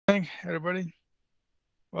Morning, everybody.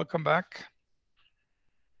 Welcome back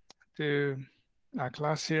to our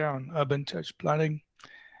class here on urban church planning.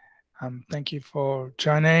 Thank you for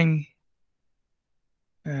joining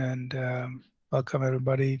and welcome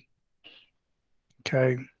everybody.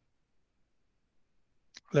 Okay,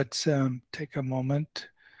 let's take a moment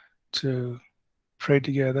to pray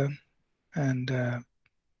together and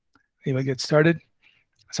we will get started.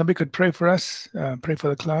 Somebody could pray for us, pray for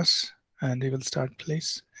the class, and we will start,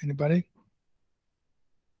 please. Anybody?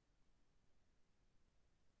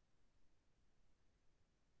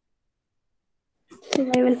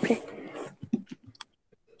 I will pray.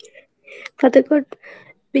 Father God,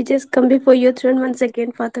 we just come before your throne once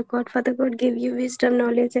again, Father God. Father God, give you wisdom,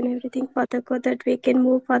 knowledge, and everything, Father God, that we can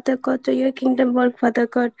move, Father God, to your kingdom work, Father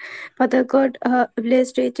God. Father God,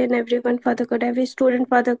 bless to each and everyone, Father God, every student,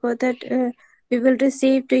 Father God, that we will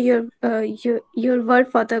receive to your word,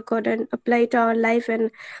 Father God, and apply to our life and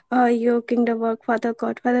your kingdom work, Father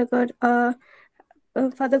God. Father God,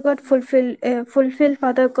 Father God, fulfill,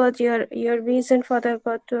 Father God, your vision, Father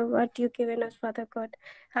God, to what you given us, Father God.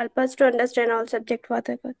 Help us to understand all subject,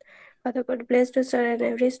 Father God. Father God, bless to sir and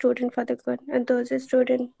every student, Father God, and those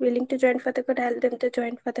students willing to join, Father God, help them to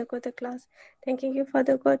join, Father God, the class. Thanking you,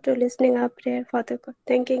 Father God, to listening our prayer, Father God.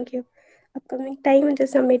 Thanking you. Upcoming time,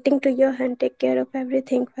 just submitting to your hand, take care of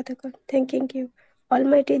everything, Father God. Thanking you.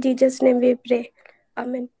 Almighty Jesus' name we pray.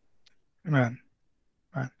 Amen. Amen.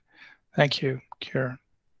 Amen. Thank you, Kieran.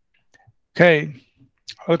 Okay,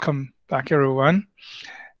 welcome back, everyone.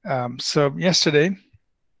 So yesterday,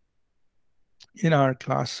 in our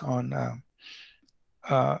class on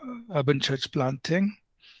urban church planting,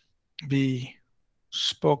 we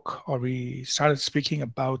we started speaking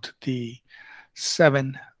about the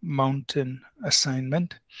 7-mountain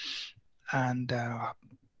assignment. And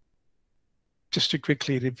just to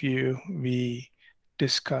quickly review, we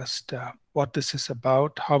discussed what this is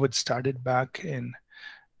about, how it started back in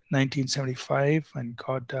 1975 when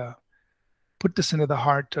God put this into the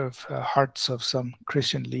hearts of some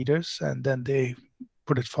Christian leaders, and then they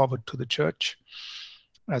put it forward to the church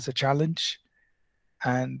as a challenge.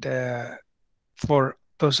 And for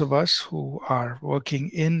those of us who are working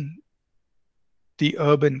in the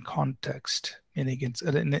urban context, meaning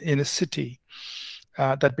in a city,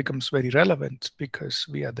 that becomes very relevant because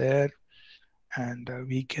we are there and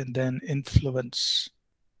we can then influence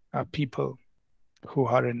people who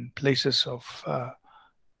are in places of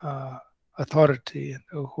authority and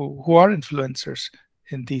who are influencers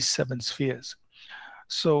in these 7 spheres.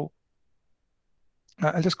 So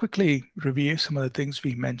I'll just quickly review some of the things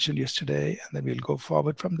we mentioned yesterday, and then we'll go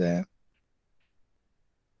forward from there.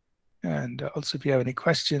 And also, if you have any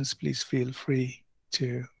questions, please feel free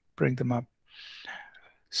to bring them up.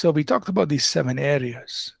 So we talked about these 7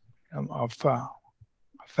 areas of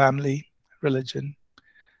family, religion,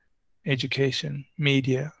 education,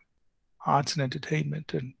 media, arts and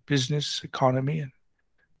entertainment, and business, economy, and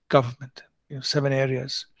government. 7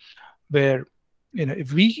 areas where,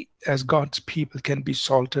 if we as God's people can be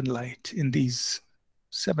salt and light in these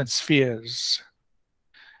 7 spheres,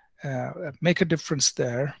 make a difference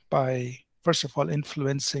there by, first of all,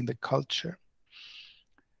 influencing the culture.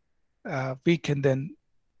 We can then,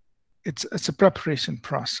 it's a preparation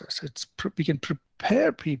process. We can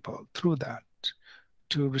prepare people through that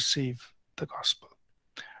to receive the gospel.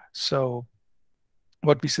 So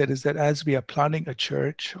what we said is that as we are planning a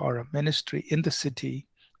church or a ministry in the city,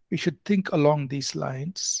 we should think along these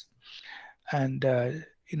lines, and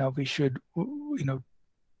we should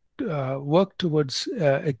work towards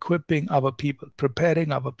equipping our people,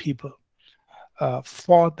 preparing our people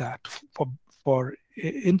for that, for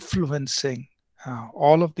influencing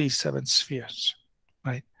all of these 7 spheres,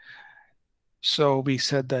 right? So we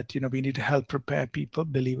said that we need to help prepare people,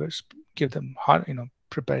 believers, give them heart,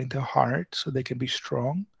 preparing their heart so they can be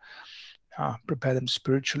strong. Prepare them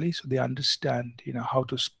spiritually so they understand how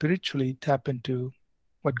to spiritually tap into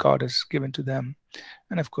what God has given to them.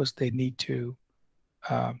 And of course they need to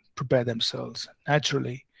prepare themselves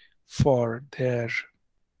naturally for their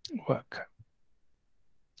work,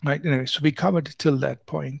 right? Anyway, so we covered it till that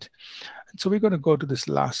point, and so we're going to go to this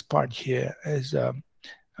last part here as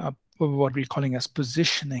what we're calling as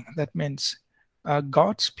positioning. That means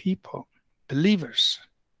God's people, believers,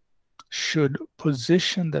 should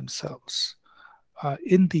position themselves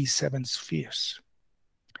in these 7 spheres.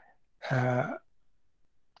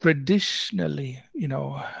 Traditionally,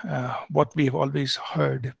 what we've always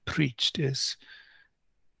heard preached is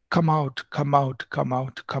come out, come out, come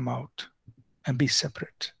out, come out, and be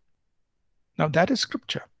separate. Now that is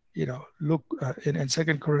scripture. Look in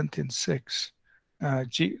 2 Corinthians 6,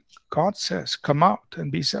 God says, come out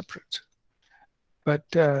and be separate. But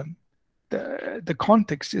the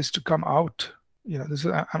context is to come out. This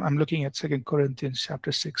is, I'm looking at 2 Corinthians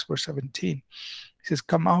chapter 6, verse 17. It says,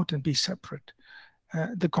 come out and be separate.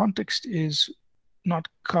 The context is not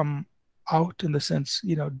come out in the sense,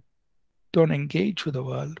 don't engage with the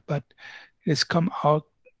world, but it's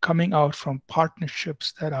coming out from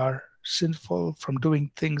partnerships that are sinful, from doing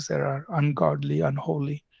things that are ungodly,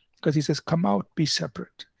 unholy. Because he says, come out, be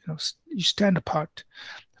separate. You stand apart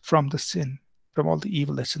from the sin, from all the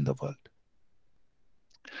evil that's in the world.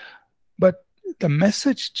 But the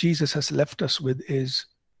message Jesus has left us with is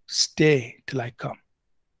stay till I come.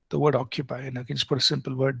 The word occupy, and I can just put a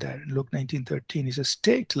simple word there. In Luke 19:13, he says,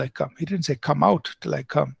 stay till I come. He didn't say come out till I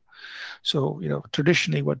come. So,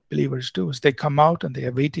 traditionally what believers do is they come out and they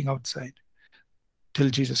are waiting outside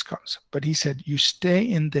till Jesus comes. But he said, you stay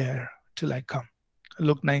in there till I come.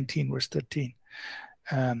 Luke 19, verse 13.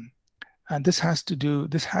 And this had to do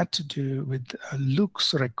with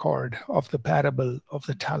Luke's record of the parable of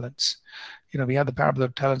the talents. We have the parable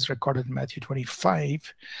of talents recorded in Matthew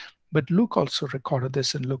 25, but Luke also recorded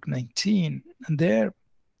this in Luke 19. And there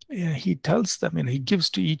he tells them, he gives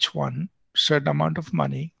to each one a certain amount of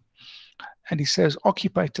money. And he says,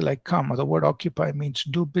 occupy till I come. Or the word occupy means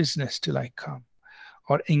do business till I come,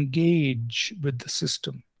 or engage with the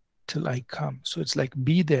system till I come. So it's like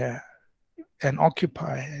be there and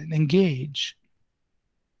occupy and engage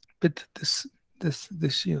with this the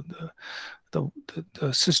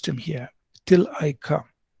system here till I come,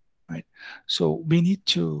 right? So we need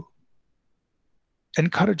to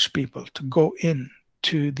encourage people to go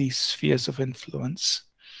into these spheres of influence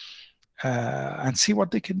and see what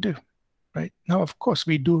they can do. Right now, of course,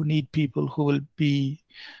 we do need people who will be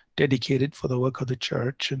dedicated for the work of the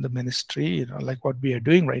church and the ministry, like what we are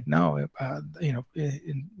doing right now.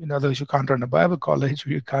 In others, you can't run a Bible college,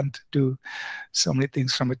 or you can't do so many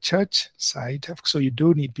things from a church side. So you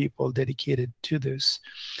do need people dedicated to this.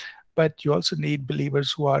 But you also need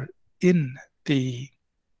believers who are in the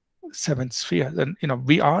seven spheres. And,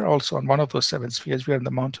 we are also on one of those seven spheres. We are in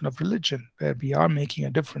the mountain of religion, where we are making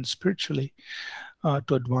a difference spiritually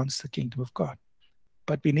to advance the kingdom of God.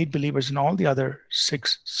 But we need believers in all the other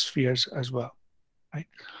six spheres as well, right?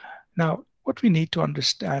 Now, what we need to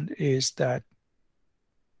understand is that,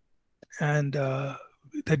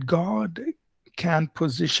 that God can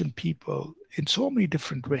position people in so many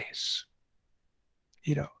different ways,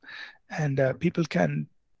 and people can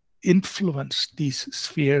influence these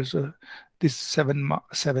spheres, these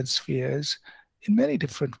seven spheres, in many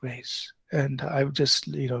different ways. And I've just,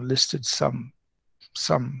 listed some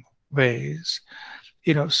ways.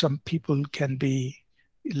 Some people can be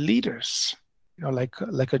leaders, like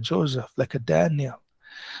a Joseph, like a Daniel.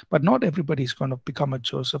 But not everybody's going to become a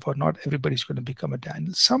Joseph, or not everybody's going to become a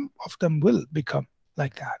Daniel. Some of them will become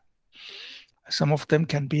like that. Some of them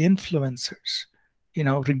can be influencers,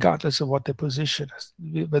 regardless of what their position is,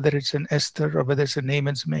 whether it's an Esther or whether it's a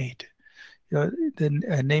Naaman's maid.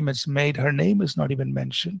 The Naaman's maid, her name is not even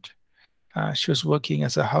mentioned. She was working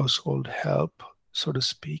as a household help, so to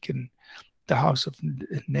speak, in the house of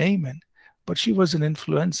Naaman, but she was an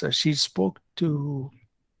influencer. She spoke to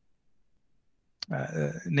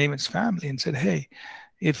Naaman's family and said, "Hey,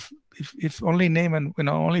 if only Naaman,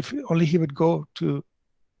 only he would go to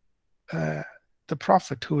the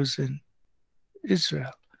prophet who is in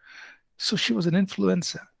Israel." So she was an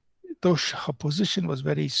influencer. Though her position was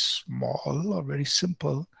very small or very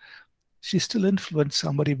simple, she still influenced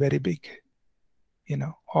somebody very big.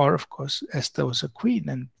 Or of course, Esther was a queen,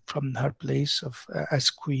 and from her place of as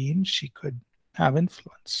queen, she could have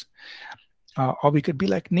influence. Or we could be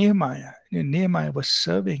like Nehemiah. Nehemiah was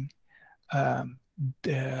serving the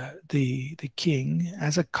king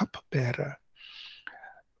as a cupbearer.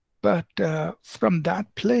 But from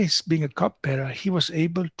that place, being a cupbearer, he was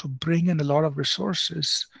able to bring in a lot of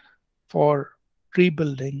resources for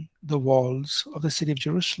rebuilding the walls of the city of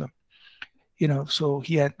Jerusalem. So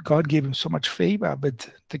God gave him so much favor with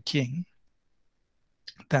the king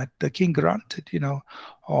that the king granted,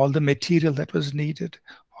 all the material that was needed,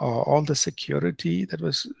 all the security that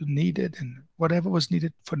was needed, and whatever was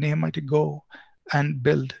needed for Nehemiah to go and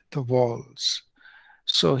build the walls.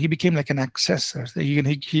 So he became like an accessor.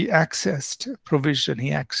 He accessed provision.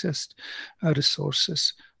 He accessed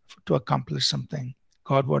resources to accomplish something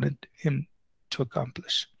God wanted him to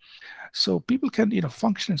accomplish. So people can,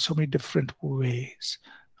 function in so many different ways.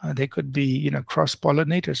 They could be,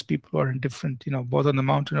 cross-pollinators, people who are in different, both on the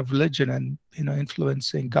mountain of religion and,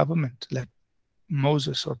 influencing government, like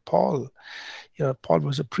Moses or Paul. Paul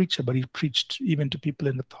was a preacher, but he preached even to people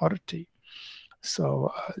in authority.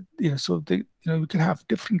 So we can have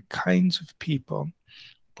different kinds of people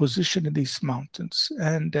positioned in these mountains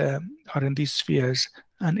and are in these spheres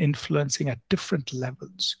and influencing at different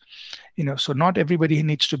levels. So not everybody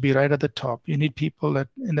needs to be right at the top. You need people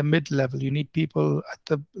in the mid level. You need people at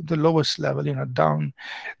the lowest level, down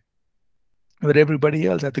with everybody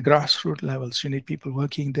else at the grassroots levels. You need people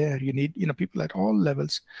working there. You need, people at all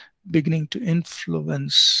levels beginning to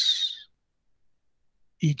influence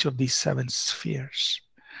each of these 7 spheres.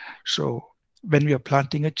 So when we are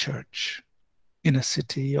planting a church in a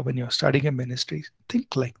city, or when you're starting a ministry,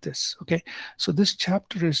 think like this, okay? So this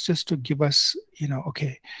chapter is just to give us,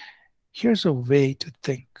 okay, here's a way to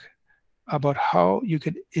think about how you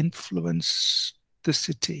can influence the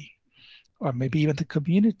city, or maybe even the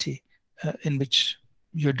community in which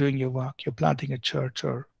you're doing your work. You're planting a church,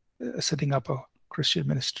 or setting up a Christian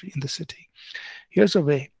ministry in the city. Here's a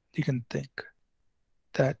way you can think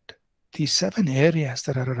that these 7 areas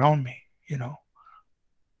that are around me,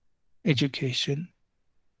 education,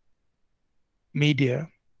 media,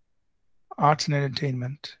 arts and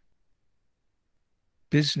entertainment,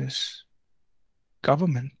 business,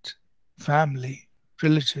 government, family,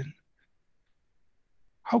 religion.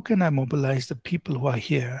 How can I mobilize the people who are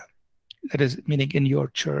here? That is, meaning in your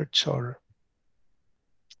church or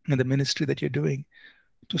in the ministry that you're doing,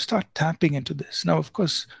 to start tapping into this. Now, of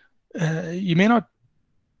course, you may not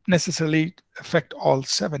necessarily affect all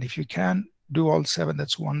 7. If you can do all 7,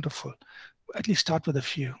 that's wonderful. At least start with a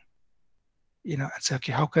few, and say,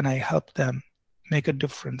 okay, how can I help them make a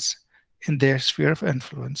difference in their sphere of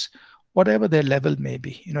influence, whatever their level may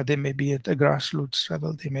be? They may be at a grassroots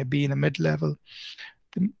level, they may be in a mid-level,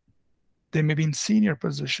 they may be in senior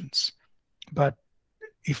positions. But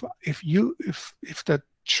if the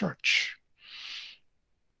church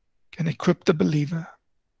can equip the believer,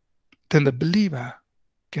 then the believer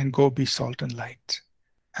can go be salt and light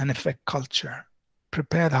and affect culture,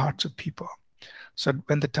 prepare the hearts of people, so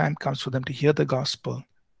when the time comes for them to hear the gospel,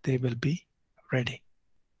 they will be ready.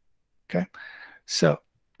 Okay? So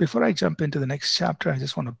before I jump into the next chapter, I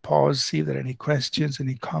just want to pause, see if there are any questions,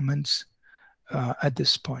 any comments at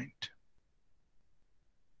this point.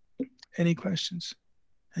 Any questions?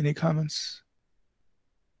 Any comments?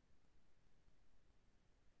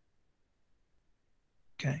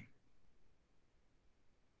 Okay.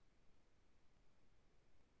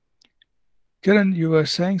 Kiran, you were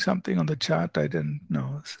saying something on the chat. I didn't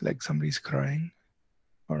know. It's like somebody's crying,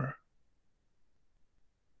 or...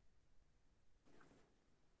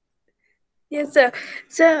 Yes, sir.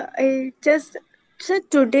 So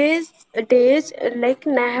today's days, like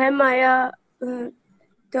Nehemiah,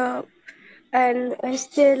 and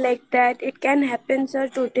still like that, it can happen, sir,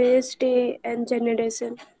 today's day and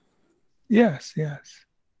generation. Yes.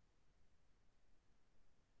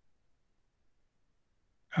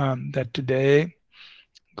 That today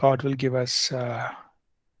God will give us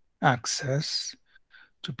access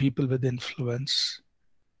to people with influence,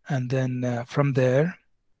 and then from there,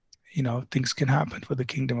 things can happen for the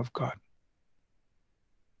kingdom of God.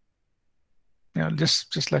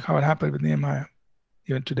 Just like how it happened with Nehemiah,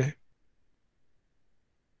 even today.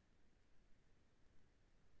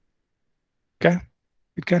 Okay,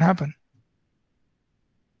 it can happen,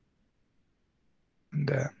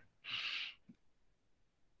 and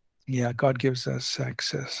yeah, God gives us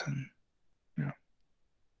access, and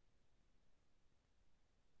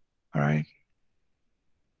all right.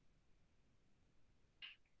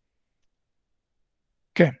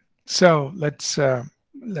 Okay, so let's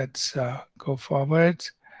go forward.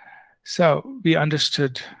 So we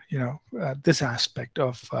understood, this aspect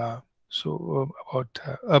of about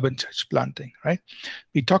urban church planting, right?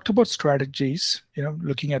 We talked about strategies,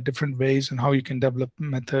 looking at different ways and how you can develop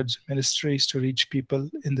methods, ministries to reach people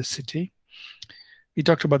in the city. We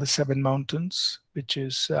talked about the 7 mountains, which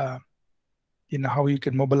is, how you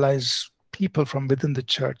can mobilize people from within the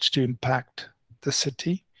church to impact the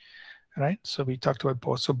city, right? So we talked about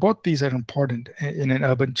both. So both these are important in an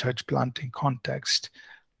urban church planting context,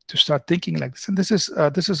 to start thinking like this. And this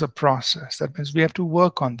is a process. That means we have to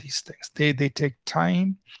work on these things. They take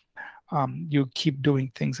time. You keep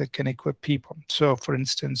doing things that can equip people. So for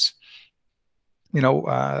instance, we,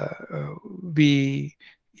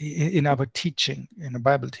 in our teaching, in a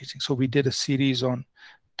Bible teaching, so we did a series on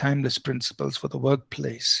timeless principles for the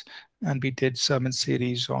workplace, and we did sermon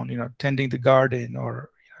series on tending the garden, or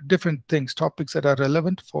different things, topics that are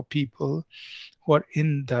relevant for people who are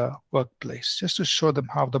in the workplace, just to show them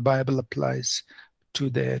how the Bible applies to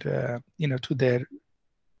their to their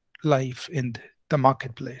life in the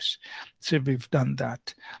marketplace. So we've done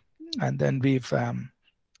that, and then we've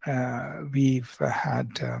had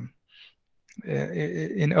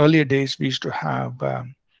In earlier days, we used to have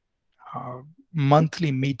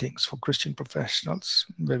monthly meetings for Christian professionals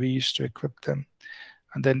where we used to equip them.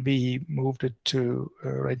 And then we moved it to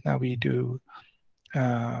right now we do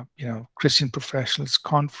Christian professionals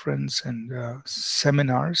conference and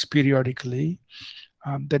seminars periodically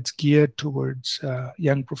that's geared towards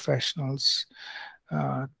young professionals.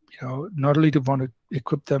 Not only to want to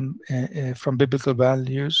equip them from biblical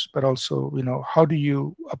values, but also how do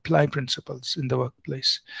you apply principles in the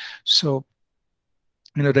workplace. So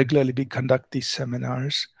regularly we conduct these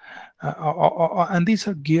seminars, and these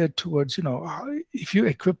are geared towards if you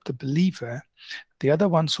equip the believer, the other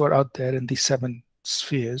ones who are out there in the seven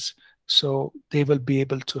spheres, so they will be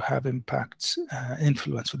able to have impacts,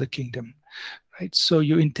 influence for the kingdom, right? So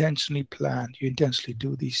you intentionally plan, you intentionally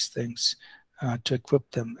do these things to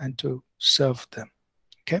equip them and to serve them.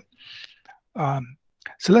 Okay,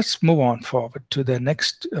 so let's move on forward to the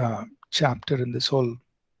next chapter in this whole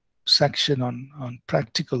section on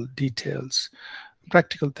practical details,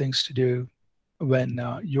 practical things to do when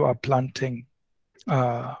you are planting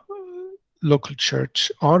local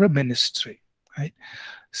church or a ministry, right?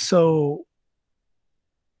 So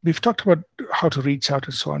we've talked about how to reach out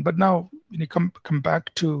and so on, but now when you come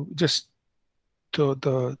back to just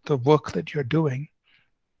the work that you're doing,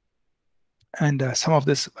 and some of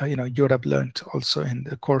this you would have learned also in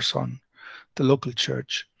the course on the local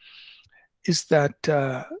church, is that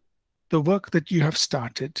the work that you have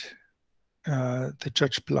started, the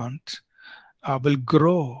church plant, will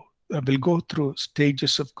grow, will go through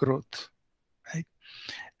stages of growth, right?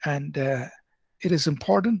 And it is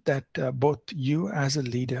important that both you as a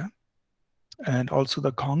leader and also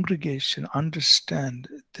the congregation understand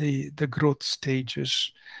the growth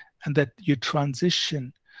stages, and that you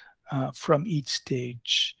transition from each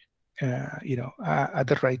stage, at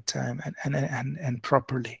the right time and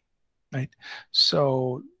properly, right?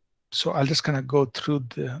 So I'll just kind of go through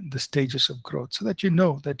the stages of growth so that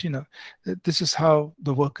that this is how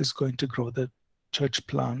the work is going to grow, the church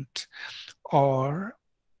plant or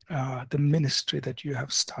the ministry that you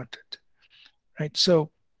have started, right?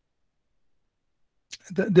 So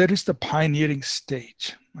there is the pioneering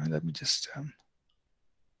stage. Right? Let me just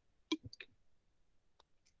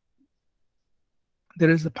there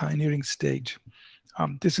is the pioneering stage.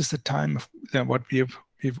 This is the time of what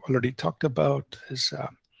we've already talked about is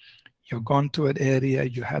you've gone to an area,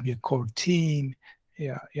 you have your core team,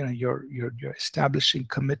 you're establishing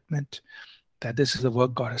commitment that this is the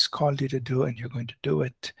work God has called you to do, and you're going to do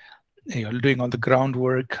it. You're doing all the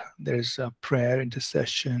groundwork. There's prayer,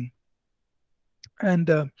 intercession, and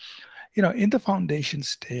in the foundation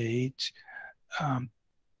stage,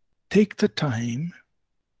 take the time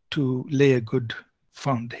to lay a good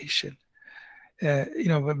foundation.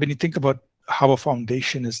 When you think about how a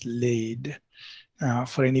foundation is laid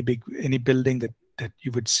for any building that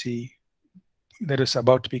you would see that is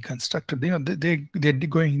about to be constructed, they're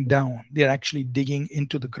going down. They're actually digging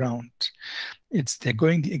into the ground. They're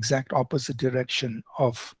going the exact opposite direction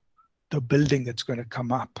of the building that's going to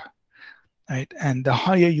come up, right? And the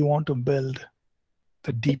higher you want to build,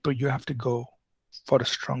 the deeper you have to go for a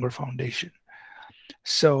stronger foundation.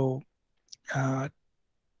 So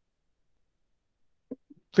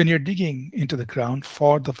when you're digging into the ground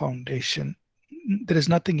for the foundation, there is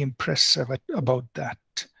nothing impressive about that.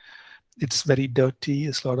 It's very dirty.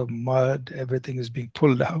 It's a lot of mud. Everything is being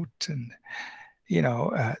pulled out, and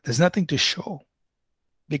there's nothing to show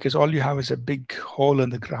because all you have is a big hole in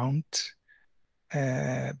the ground.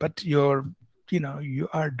 But you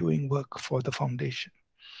are doing work for the foundation,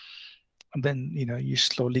 and then you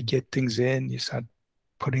slowly get things in. You start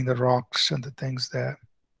putting the rocks and the things there,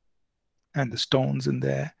 and the stones in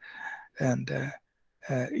there, and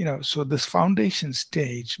so this foundation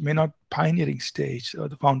stage pioneering stage, or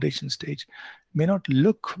the foundation stage may not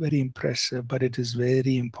look very impressive, but it is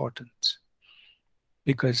very important,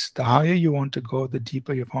 because the higher you want to go, the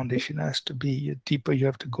deeper your foundation has to be. The deeper you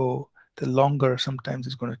have to go, the longer sometimes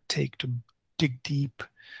it's going to take to dig deep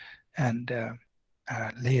and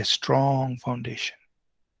lay a strong foundation,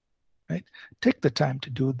 right? Take the time to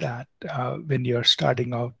do that when you're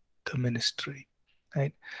starting out the ministry,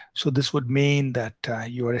 right? So this would mean that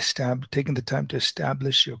you are taking the time to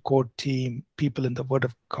establish your core team, people in the Word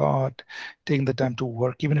of God, taking the time to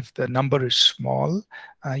work, even if the number is small,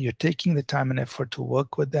 you're taking the time and effort to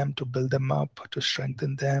work with them, to build them up, to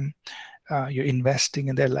strengthen them. You're investing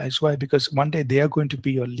in their lives. Why? Because one day they are going to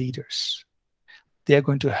be your leaders. They are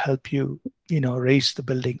going to help you, raise the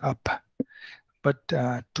building up. But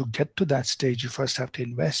to get to that stage, you first have to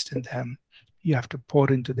invest in them. You have to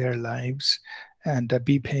pour into their lives and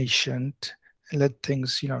be patient let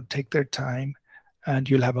things, take their time, and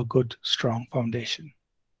you'll have a good, strong foundation.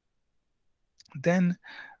 Then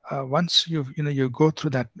once you go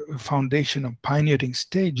through that foundation of pioneering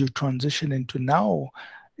stage, you transition into now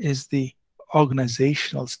is the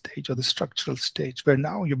organizational stage or the structural stage, where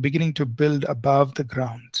now you're beginning to build above the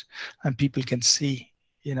ground, and people can see,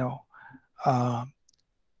 uh,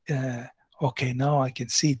 uh, okay, now I can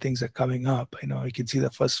see things are coming up. You can see the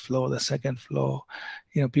first floor, the second floor.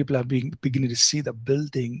 People are beginning to see the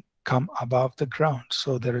building come above the ground.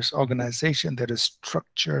 So there is organization, there is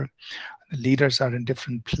structure. The leaders are in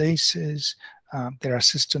different places. There are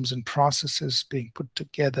systems and processes being put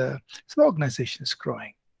together. So the organization is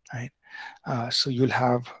growing, right? So you'll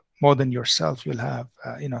have more than yourself. You'll have,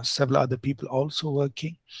 several other people also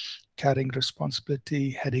working, carrying responsibility,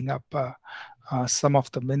 heading up some of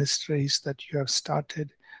the ministries that you have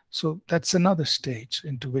started. So that's another stage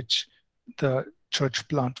into which the church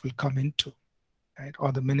plant will come into, right?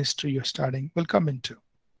 Or the ministry you're starting will come into,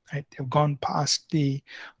 right? You've gone past the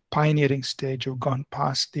pioneering stage, you've gone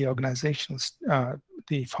past the organizational,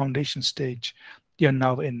 the foundation stage. You're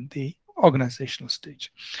now in the organizational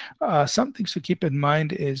stage. Some things to keep in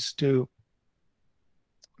mind is to,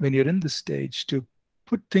 when you're in the stage, to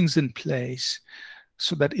put things in place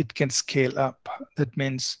so that it can scale up. That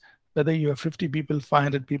means whether you have 50 people,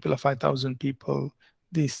 500 people, or 5,000 people,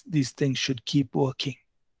 these things should keep working,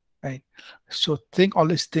 right? So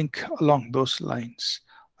always think along those lines.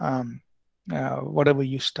 Whatever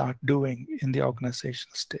you start doing in the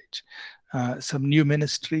organizational stage, some new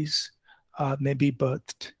ministries may be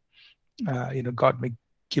birthed. God may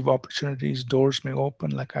give opportunities, doors may open,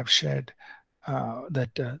 like I've shared,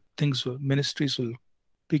 that ministries will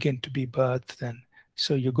begin to be birthed. And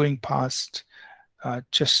so you're going past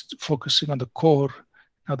just focusing on the core.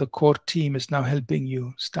 Now the core team is now helping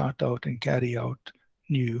you start out and carry out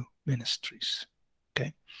new ministries.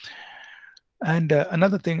 Okay. And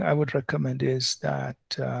another thing I would recommend is that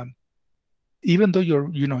even though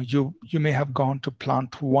you may have gone to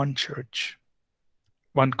plant one church,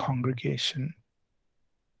 one congregation,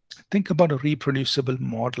 think about a reproducible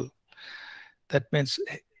model. That means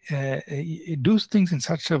do things in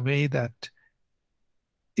such a way that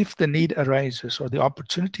if the need arises or the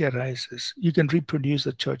opportunity arises, you can reproduce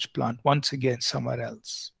the church plant once again somewhere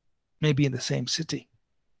else, maybe in the same city,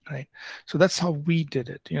 right? So that's how we did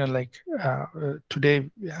it. Today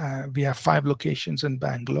we have 5 locations in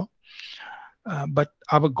Bangalore, but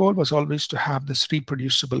our goal was always to have this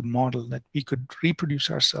reproducible model that we could reproduce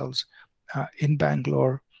ourselves in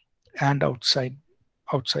Bangalore and outside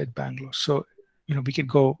Bangalore. So we could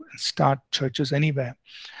go and start churches anywhere.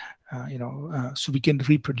 So we can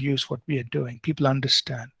reproduce what we are doing. People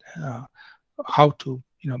understand how to,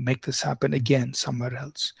 make this happen again somewhere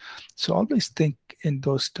else. So always think in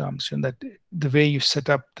those terms, that the way you set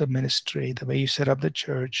up the ministry, the way you set up the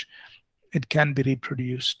church, it can be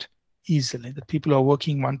reproduced easily. That people who are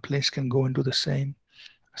working one place can go and do the same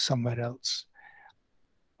somewhere else.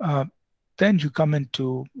 Then you come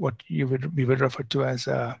into what we would refer to as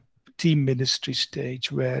a team ministry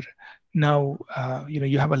stage, where now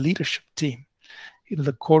you have a leadership team.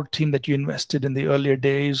 The core team that you invested in the earlier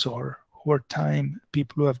days or over time,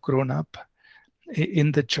 people who have grown up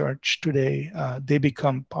in the church today, they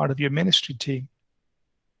become part of your ministry team.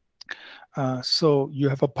 So you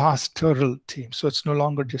have a pastoral team. So it's no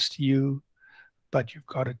longer just you, but you've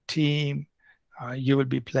got a team. You will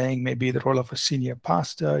be playing maybe the role of a senior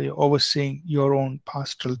pastor. You're overseeing your own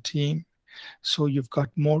pastoral team. So you've got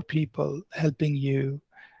more people helping you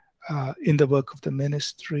in the work of the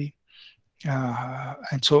ministry.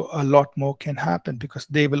 And so a lot more can happen because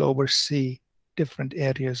they will oversee different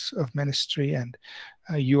areas of ministry, and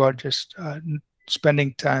you are just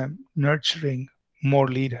spending time nurturing more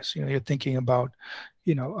leaders. You're thinking about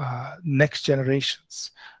next generations.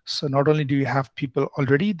 So not only do you have people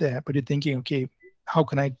already there, but you're thinking, okay, how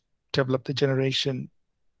can I develop the generation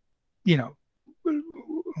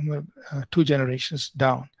 2 generations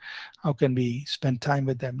down? How can we spend time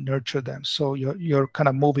with them, nurture them? So you're kind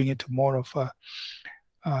of moving into more of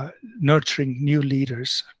a nurturing new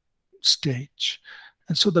leaders stage.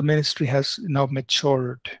 And so the ministry has now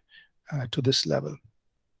matured to this level.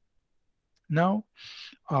 Now,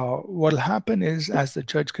 what will happen is, as the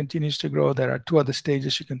church continues to grow, there are 2 other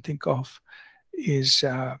stages you can think of. Is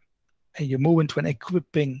you move into an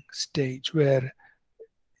equipping stage where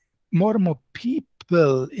more and more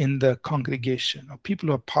people in the congregation or people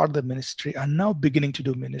who are part of the ministry are now beginning to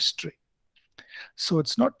do ministry. So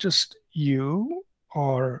it's not just you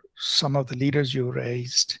or some of the leaders you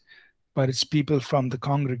raised, but it's people from the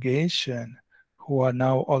congregation who are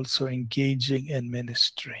now also engaging in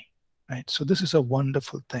ministry, right? So this is a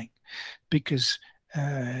wonderful thing, because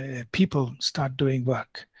people start doing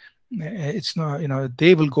work. It's not,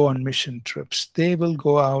 they will go on mission trips. They will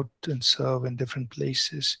go out and serve in different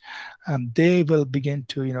places. And they will begin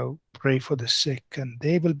to, pray for the sick, and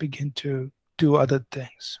they will begin to do other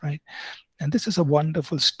things, right? And this is a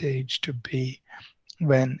wonderful stage to be,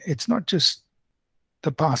 when it's not just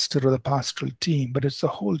the pastor or the pastoral team, but it's the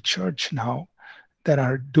whole church now that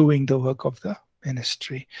are doing the work of the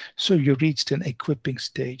ministry. So you reached an equipping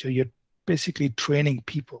stage, or you're basically training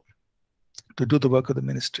people to do the work of the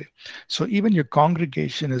ministry. So even your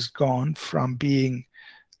congregation has gone from being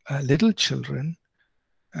little children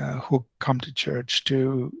who come to church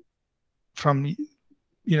to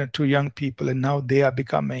to young people, and now they are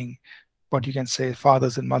becoming what you can say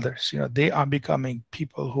fathers and mothers. They are becoming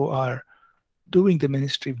people who are doing the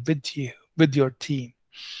ministry with you, with your team,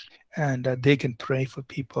 and they can pray for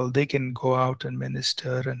people, they can go out and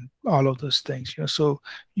minister and all of those things. So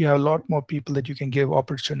you have a lot more people that you can give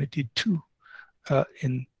opportunity to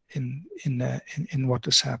in what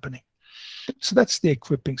is happening. So that's the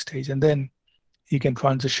equipping stage, and then you can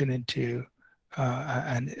transition into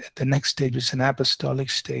and the next stage is an apostolic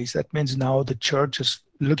stage. That means now the church is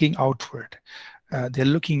looking outward. They're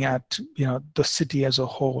looking at the city as a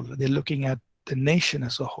whole. They're looking at the nation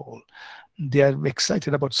as a whole. They are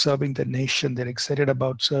excited about serving the nation. They're excited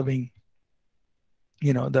about serving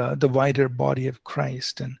the wider body of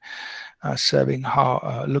Christ, and serving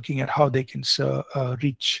how looking at how they can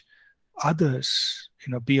reach others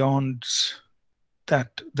beyond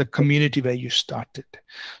that the community where you started.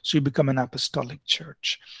 So you become an apostolic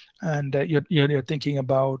church, and you're thinking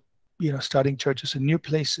about starting churches in new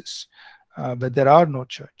places where there are no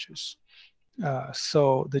churches.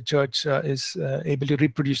 So the church is able to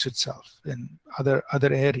reproduce itself in other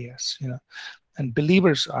areas, and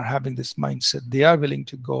believers are having this mindset. They are willing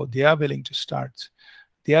to go, they are willing to start,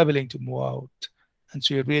 they are willing to move out, and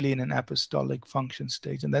so you're really in an apostolic function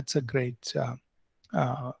stage, and that's a great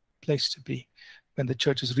place to be, when the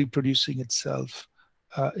church is reproducing itself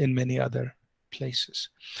in many other places.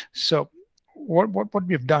 So what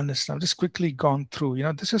we've done is now just quickly gone through,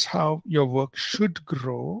 this is how your work should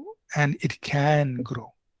grow, and it can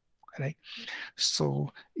grow, right? So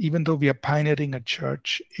even though we are pioneering a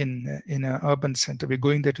church in an urban center, we're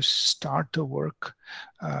going there to start a work.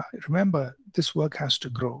 Remember, this work has to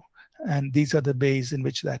grow, and these are the ways in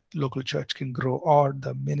which that local church can grow, or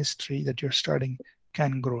the ministry that you're starting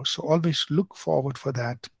can grow. So always look forward for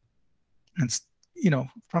that, and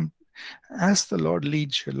from as the Lord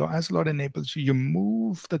leads you, as the Lord enables you, you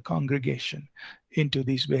move the congregation into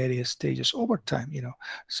these various stages over time.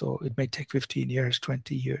 So it may take 15 years,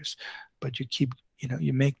 20 years, but you keep,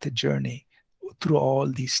 you make the journey through all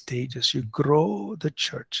these stages. You grow the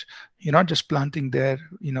church. You're not just planting there,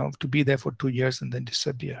 to be there for 2 years and then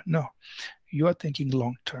disappear. No, you are thinking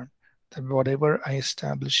long term, that whatever I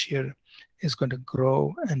establish here is going to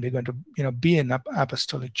grow, and we're going to, be an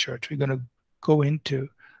apostolic church. We're going to go into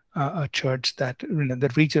a church that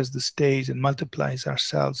that reaches the stage and multiplies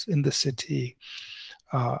ourselves in the city,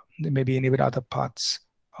 maybe in even other parts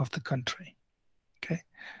of the country. Okay,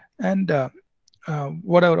 and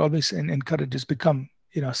what I would always encourage is become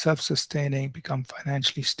self-sustaining, become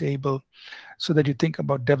financially stable, so that you think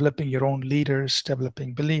about developing your own leaders,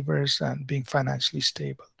 developing believers, and being financially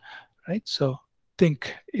stable. Right. So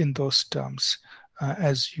think in those terms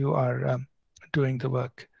as you are doing the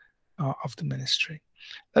work of the ministry.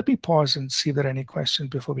 Let me pause and see if there are any questions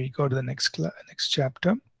before we go to the next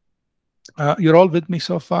chapter. You're all with me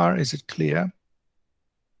so far? Is it clear?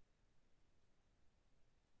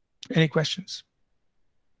 Any questions?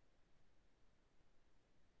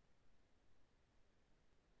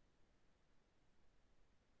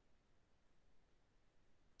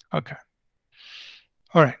 Okay.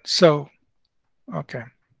 All right. So, okay.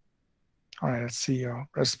 All right. Let's see your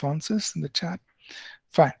responses in the chat.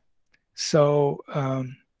 Fine. So,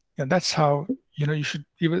 that's how, you should,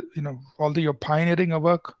 even, although you're pioneering a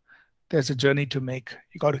work, there's a journey to make.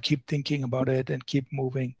 You got to keep thinking about it and keep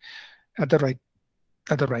moving at the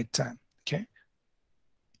right time. Okay.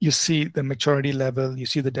 You see the maturity level, you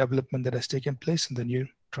see the development that has taken place, and then you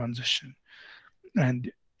transition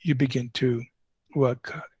and you begin to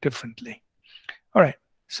work differently. All right.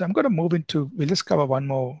 So I'm going to move into, we'll just cover one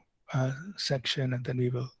more section and then we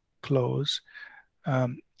will close.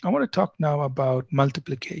 I want to talk now about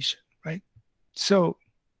multiplication, right? So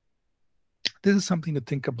this is something to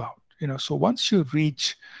think about, so once you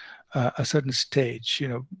reach a certain stage,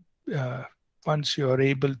 once you are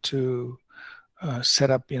able to set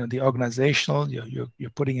up, the organizational, you're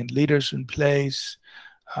putting in leaders in place,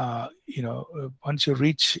 once you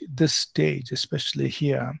reach this stage, especially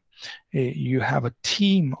here, you have a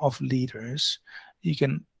team of leaders, you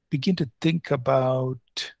can begin to think about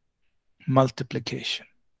multiplication,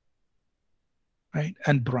 right?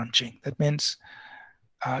 And branching. That means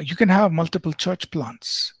you can have multiple church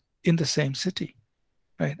plants in the same city,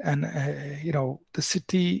 right? And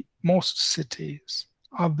most cities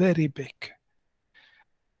are very big,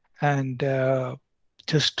 and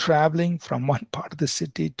just traveling from one part of the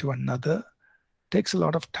city to another takes a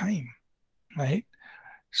lot of time, right?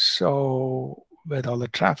 So with all the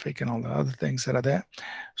traffic and all the other things that are there,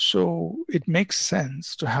 so it makes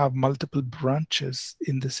sense to have multiple branches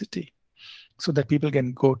in the city so that people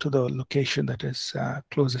can go to the location that is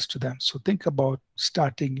closest to them. So think about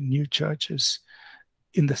starting new churches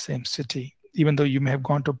in the same city. Even though you may have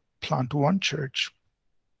gone to plant one church,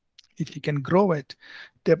 if you can grow it,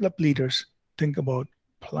 develop leaders, think about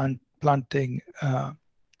planting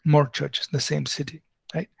more churches in the same city,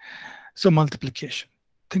 right? So multiplication,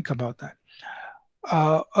 think about that.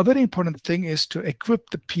 A very important thing is to equip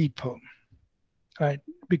the people, right?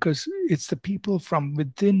 Because it's the people from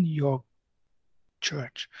within your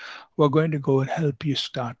church who are going to go and help you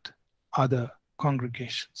start other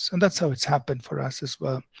congregations. And that's how it's happened for us as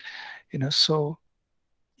well. So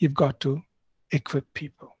you've got to equip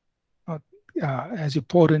people as you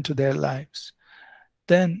pour into their lives.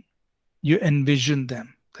 Then you envision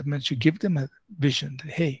them. That means you give them a vision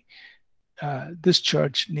that, hey, this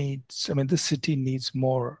city needs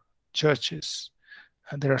more churches.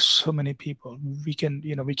 And there are so many people. We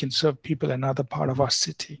can serve people in another part of our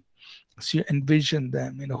city. So you envision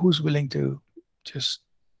them, who's willing to just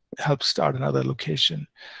help start another location,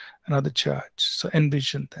 another church. So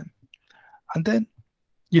envision them. And then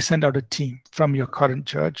you send out a team from your current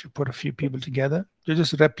church. You put a few people together. You're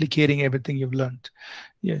just replicating everything you've learned.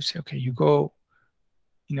 You say, okay, you go,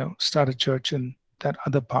 start a church in that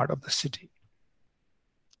other part of the city.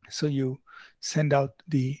 So you send out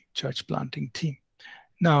the church planting team.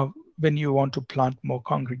 Now, when you want to plant more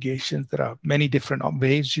congregations, there are many different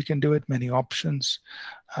ways you can do it, many options.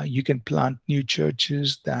 You can plant new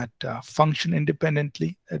churches that function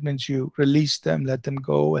independently. That means you release them, let them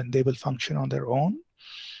go, and they will function on their own.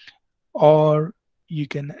 Or you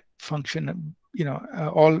can function,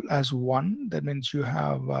 all as one. That means you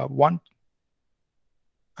have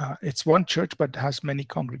it's one church, but has many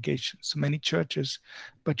congregations, many churches,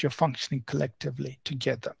 but you're functioning collectively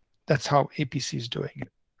together. That's how APC is doing it,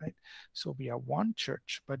 right? So we are one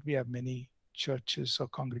church, but we have many churches or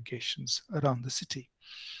congregations around the city.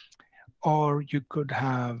 Or you could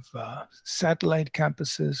have satellite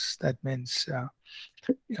campuses. That means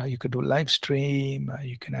you could do live stream.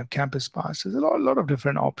 You can have campus passes. A lot of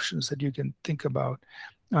different options that you can think about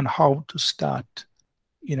on how to start,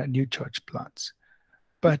 new church plants.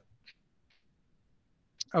 But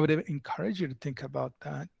I would encourage you to think about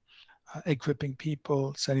that. Equipping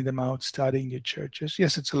people, sending them out, starting your churches.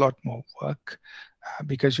 Yes, it's a lot more work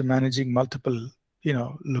because you're managing multiple,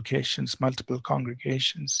 locations, multiple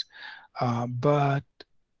congregations, but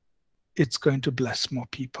it's going to bless more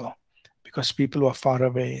people because people who are far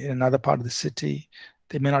away in another part of the city,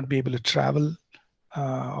 they may not be able to travel,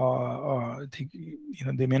 or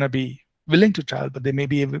they may not be willing to travel, but they may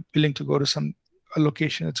be willing to go to a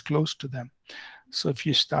location that's close to them. So if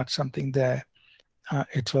you start something there,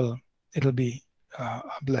 it'll be a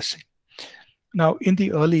blessing. Now, in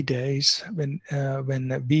the early days, when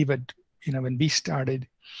we started,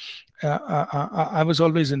 I was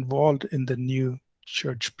always involved in the new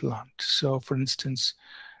church plant. So, for instance,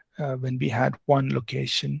 when we had one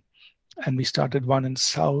location and we started one in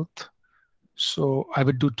South, so I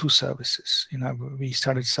would do 2 services. We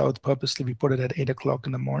started South purposely. We put it at 8 o'clock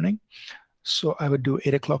in the morning. So I would do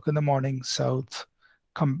 8 o'clock in the morning South,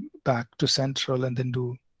 come back to Central, and then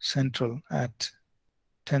do Central at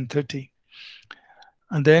 10:30.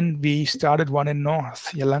 And then we started one in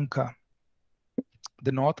North, Yelahanka,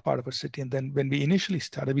 the north part of our city. And then when we initially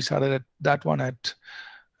started, we started at that one at,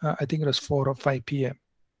 I think it was 4 or 5 p.m.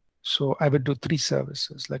 So I would do 3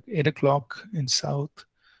 services, like 8 o'clock in South,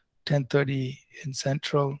 10:30 in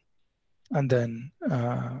Central, and then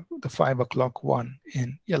the 5 o'clock one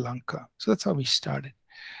in Yelahanka. So that's how we started.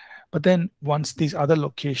 But then once these other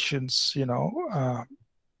locations,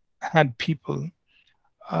 had people,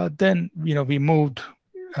 then, we moved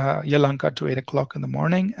Yelahanka to 8 o'clock in the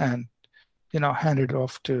morning and, handed it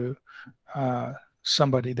off to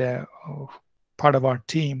somebody there, part of our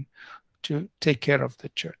team, to take care of the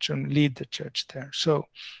church and lead the church there. So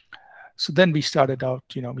then we started out,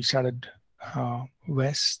 we started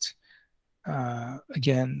west.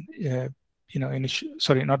 Again,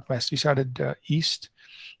 sorry, not west. We started east.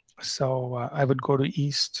 So I would go to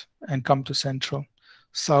east and come to central.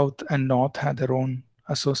 South and north had their own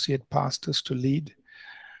associate pastors to lead.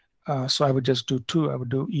 So I would just do two. I would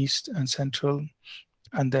do east and central,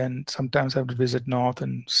 and then sometimes I would visit north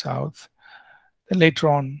and south. Then later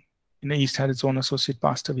on, east had its own associate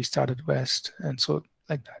pastor. We started west, and so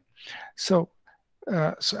like that. So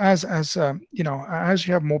as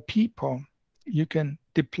you have more people, you can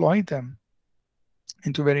deploy them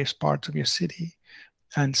into various parts of your city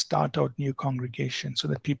and start out new congregations so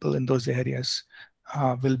that people in those areas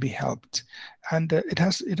will be helped. And it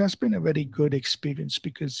has been a very good experience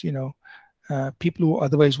because people who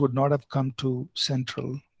otherwise would not have come to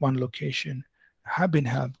central one location have been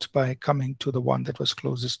helped by coming to the one that was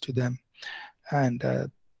closest to them, and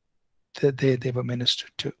they were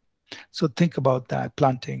ministered to. So think about that,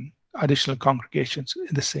 planting additional congregations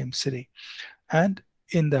in the same city. And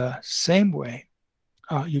in the same way,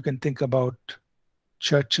 you can think about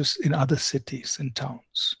churches in other cities and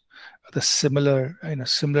towns. The similar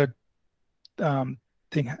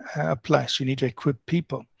thing applies. You need to equip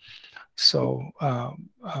people. So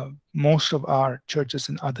most of our churches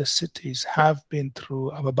in other cities have been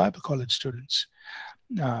through our Bible college students.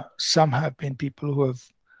 Some have been people who have,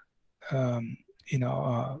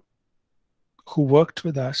 who worked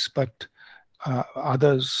with us, but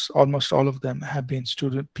others, almost all of them, have been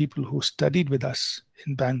people who studied with us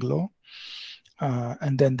in Bangalore,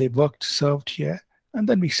 and then they served here, and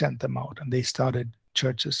then we sent them out, and they started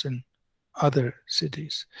churches in other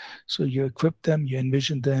cities. So you equip them, you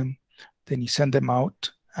envision them, then you send them out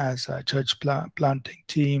as church planting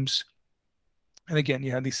teams, and again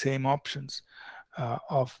you have the same options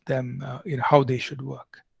of them, how they should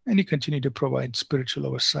work, and you continue to provide spiritual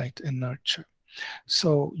oversight and nurture.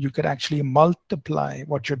 So you could actually multiply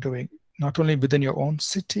what you're doing, not only within your own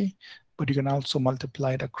city, but you can also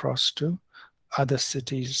multiply it across to other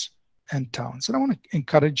cities and towns. And I want to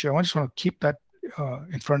encourage you, I just want to keep that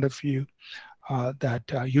in front of you, that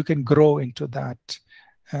you can grow into that.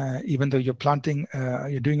 Even though you're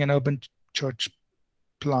doing an urban church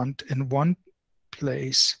plant in one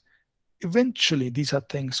place, eventually these are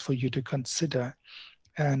things for you to consider,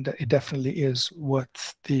 and it definitely is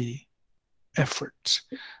worth the effort.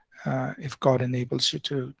 If God enables you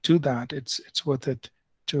to do that, it's worth it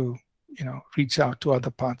to reach out to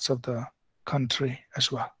other parts of the country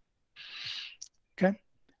as well. Okay,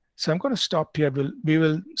 so I'm going to stop here. We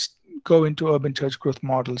will go into urban church growth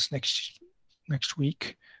models next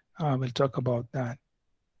week. We'll talk about that.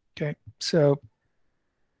 Okay, so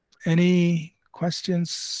any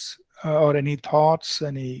questions or any thoughts,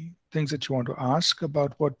 any things that you want to ask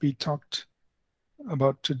about what we talked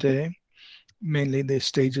about today? Mainly the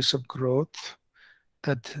stages of growth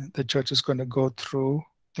that the church is going to go through.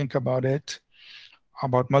 Think about it,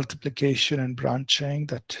 about multiplication and branching,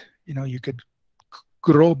 that you could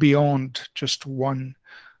grow beyond just one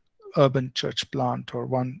urban church plant or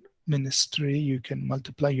one ministry. You can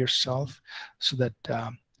multiply yourself so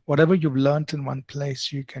that whatever you've learned in one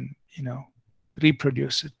place, you can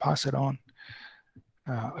reproduce it, pass it on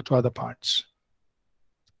to other parts.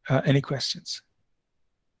 Any questions?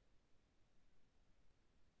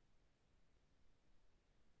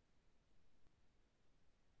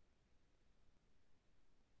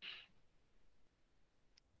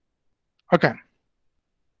 Okay.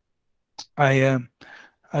 I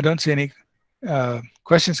don't see any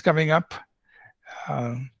questions coming up.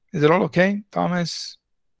 Is it all okay? Thomas,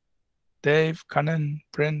 Dave, Kanan,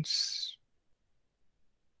 Prince?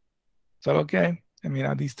 Is that okay? I mean,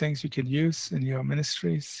 are these things you can use in your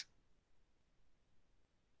ministries?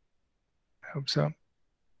 I hope so.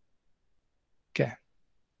 Okay.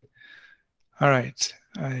 All right.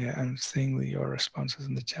 I'm seeing your responses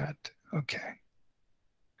in the chat. Okay.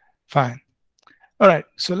 Fine. All right.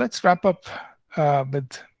 So let's wrap up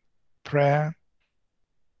with prayer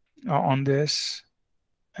on this.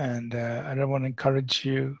 And I want to encourage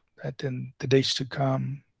you that in the days to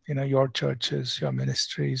come, your churches, your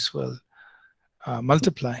ministries will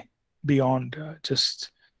multiply beyond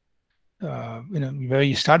just, where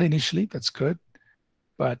you start initially. That's good.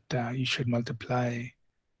 But you should multiply,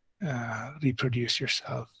 reproduce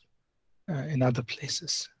yourself in other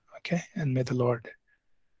places. Okay. And may the Lord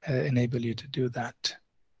enable you to do that.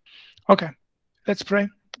 Okay. Let's pray,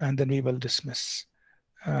 and then we will dismiss.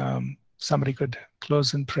 Somebody could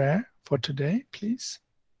close in prayer for today, please.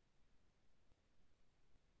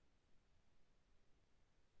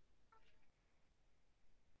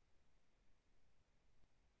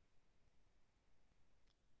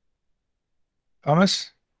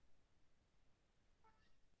 Thomas?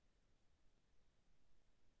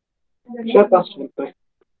 Sure, Pastor. Pray.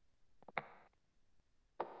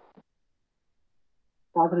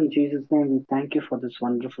 Father, in Jesus' name, we thank you for this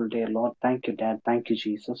wonderful day, Lord. Thank you, Dad. Thank you,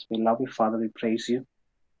 Jesus. We love you, Father. We praise you.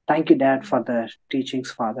 Thank you, Dad, for the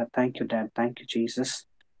teachings, Father. Thank you, Dad. Thank you, Jesus.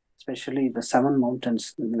 Especially the 7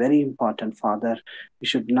 mountains, very important, Father. We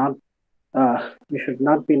should not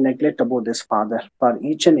be neglect about this, Father, for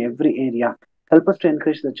each and every area. Help us to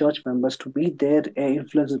encourage the church members to be there,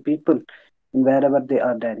 influence the people in wherever they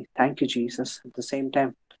are, Daddy. Thank you, Jesus. At the same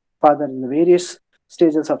time, Father, in the various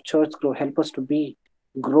stages of church grow, help us to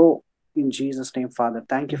grow in Jesus' name, Father.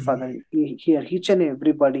 Thank you, Father. Here, each and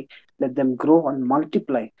everybody, let them grow and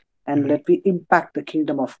multiply, and let we impact the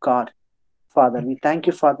kingdom of God. Father, we thank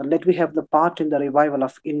you, Father. Let we have the part in the revival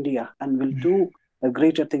of India and will do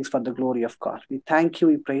greater things for the glory of God. We thank you,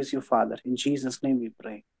 we praise you, Father. In Jesus' name we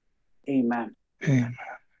pray. Amen. Amen.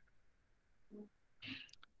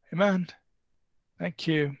 Amen. Thank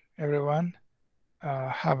you, everyone.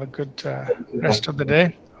 Have a good rest of the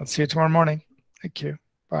day. I'll see you tomorrow morning. Thank you.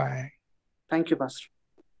 Bye. Thank you, Pastor.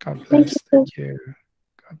 God Thank bless. you. Thank you.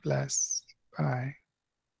 God bless. Bye.